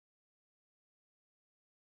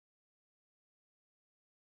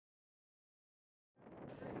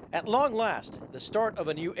At long last, the start of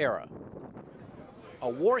a new era. A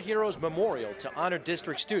War Heroes Memorial to honor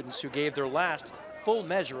district students who gave their last full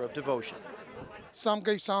measure of devotion. Some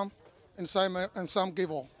gave some, and some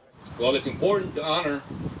gave all. Well, it's important to honor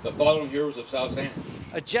the fallen heroes of South San.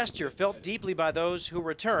 A gesture felt deeply by those who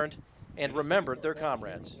returned and remembered their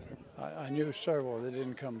comrades. I knew several that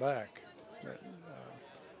didn't come back. But,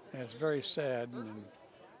 it's very sad, and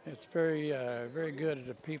it's very good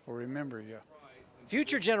that people remember you.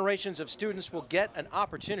 Future generations of students will get an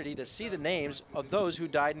opportunity to see the names of those who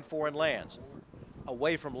died in foreign lands,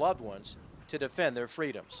 away from loved ones, to defend their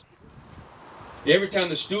freedoms. Every time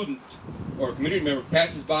the student or community member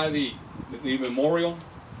passes by the memorial,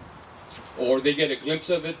 or they get a glimpse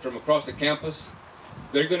of it from across the campus,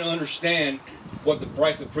 they're going to understand what the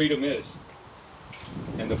price of freedom is.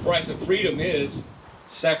 And the price of freedom is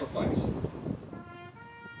sacrifice.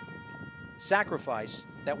 Sacrifice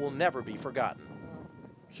that will never be forgotten.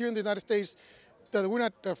 Here in the United States, we're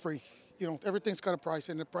not free. You know, everything's got a price,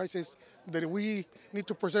 and the price is that if we need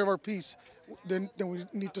to preserve our peace, then we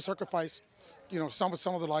need to sacrifice, you know, some of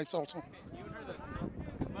the lives also.